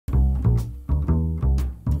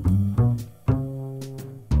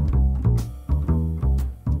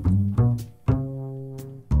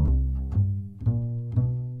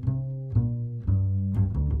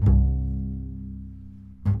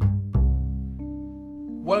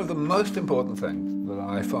One of the most important things that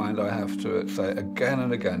I find I have to say again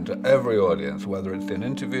and again to every audience, whether it's in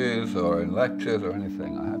interviews or in lectures or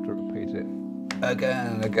anything, I have to repeat it again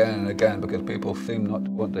and again and again because people seem not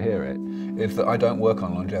to want to hear it, is that I don't work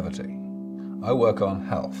on longevity. I work on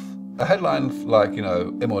health. The headlines like,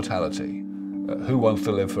 immortality, who wants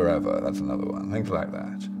to live forever, that's another one, things like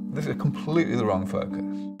that. This is completely the wrong focus.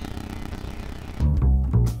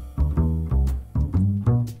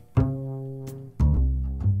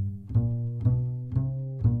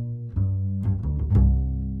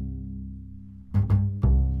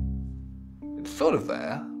 It's sort of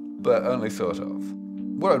there, but only sort of.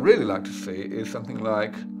 What I'd really like to see is something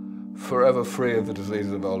like forever free of the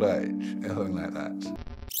diseases of old age, something like that.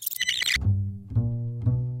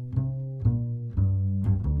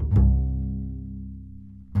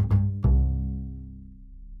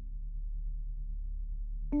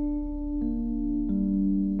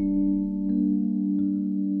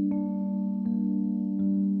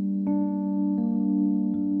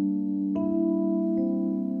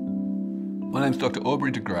 My name's Dr.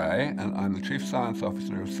 Aubrey de Grey, and I'm the Chief Science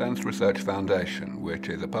Officer of SENS Research Foundation, which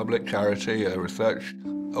is a public charity, a research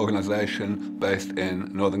organization based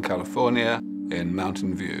in Northern California, in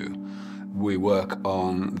Mountain View. We work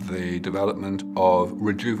on the development of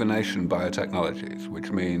rejuvenation biotechnologies,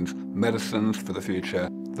 which means medicines for the future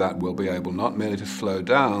that will be able not merely to slow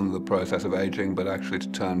down the process of aging, but actually to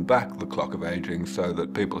turn back the clock of aging so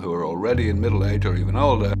that people who are already in middle age or even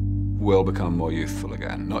older will become more youthful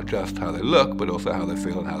again. Not just how they look, but also how they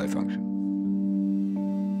feel and how they function.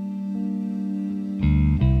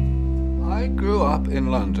 I grew up in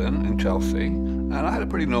London, in Chelsea, and I had a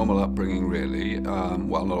pretty normal upbringing, really.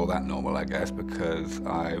 Well, not all that normal, I guess, because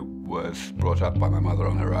I was brought up by my mother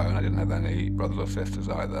on her own. I didn't have any brothers or sisters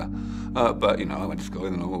either. But, I went to school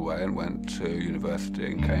in the normal way and went to university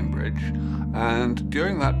in Cambridge. And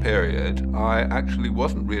during that period, I actually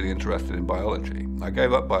wasn't really interested in biology. I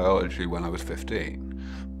gave up biology when I was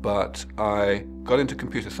 15, but I got into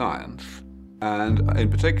computer science. And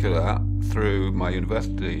in particular, through my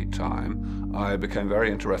university time, I became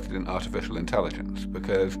very interested in artificial intelligence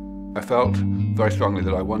because I felt very strongly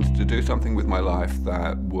that I wanted to do something with my life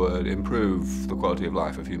that would improve the quality of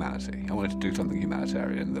life of humanity. I wanted to do something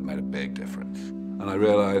humanitarian that made a big difference. And I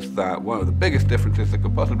realized that one of the biggest differences that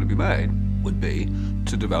could possibly be made would be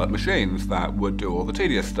to develop machines that would do all the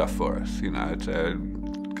tedious stuff for us,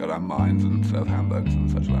 to cut our minds and serve hamburgers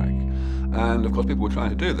and such like. And of course people were trying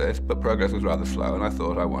to do this, but progress was rather slow, and I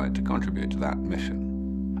thought I wanted to contribute to that mission.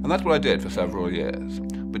 And that's what I did for several years.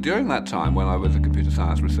 But during that time, when I was a computer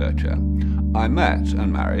science researcher, I met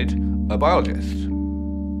and married a biologist.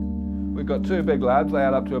 We've got two big labs. They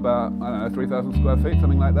add up to about, 3,000 square feet,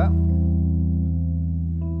 something like that.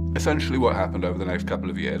 Essentially what happened over the next couple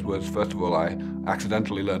of years was, first of all, I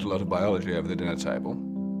accidentally learned a lot of biology over the dinner table.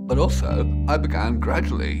 But also, I began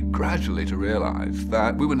gradually to realize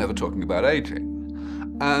that we were never talking about aging.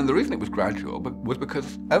 And the reason it was gradual was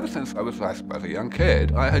because ever since I was, I suppose, a young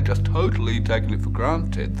kid, I had just totally taken it for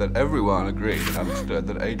granted that everyone agreed and understood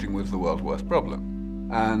that aging was the world's worst problem.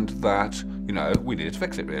 And that, we needed to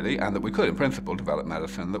fix it really, and that we could, in principle, develop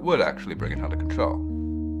medicine that would actually bring it under control.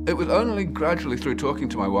 It was only gradually through talking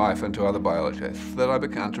to my wife and to other biologists that I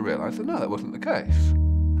began to realize that no, that wasn't the case.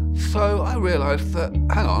 So I realized that,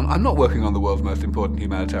 hang on, I'm not working on the world's most important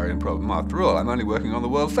humanitarian problem after all. I'm only working on the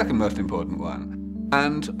world's second most important one.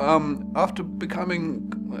 And after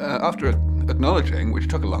acknowledging, which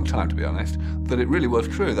took a long time to be honest, that it really was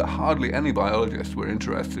true that hardly any biologists were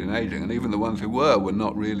interested in aging, and even the ones who were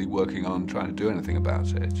not really working on trying to do anything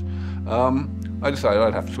about it, I decided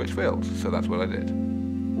I'd have to switch fields, so that's what I did.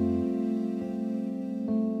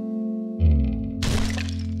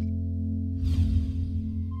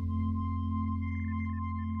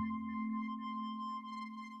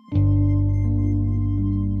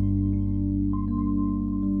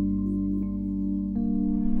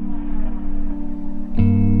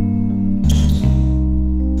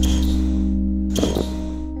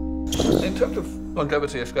 In terms of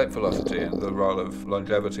longevity escape velocity and the role of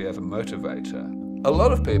longevity as a motivator, a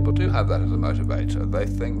lot of people do have that as a motivator. They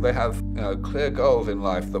think they have clear goals in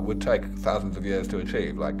life that would take thousands of years to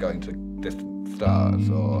achieve, like going to distant stars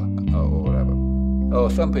or whatever. Or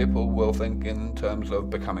some people will think in terms of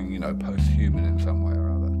becoming, post-human in some way or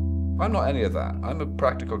other. I'm not any of that. I'm a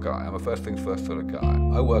practical guy. I'm a first things first sort of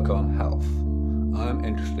guy. I work on health. I'm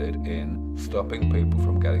interested in stopping people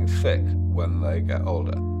from getting sick when they get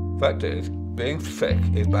older. Fact is, being sick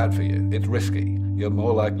is bad for you. It's risky. You're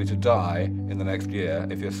more likely to die in the next year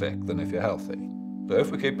if you're sick than if you're healthy. So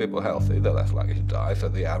if we keep people healthy, they're less likely to die, so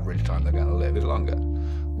the average time they're going to live is longer.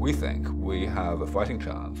 we think we have a fighting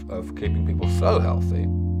chance of keeping people so healthy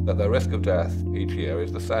that their risk of death each year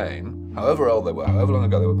is the same, however old they were, however long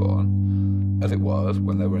ago they were born, as it was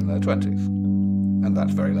when they were in their 20s. And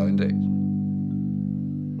that's very low indeed.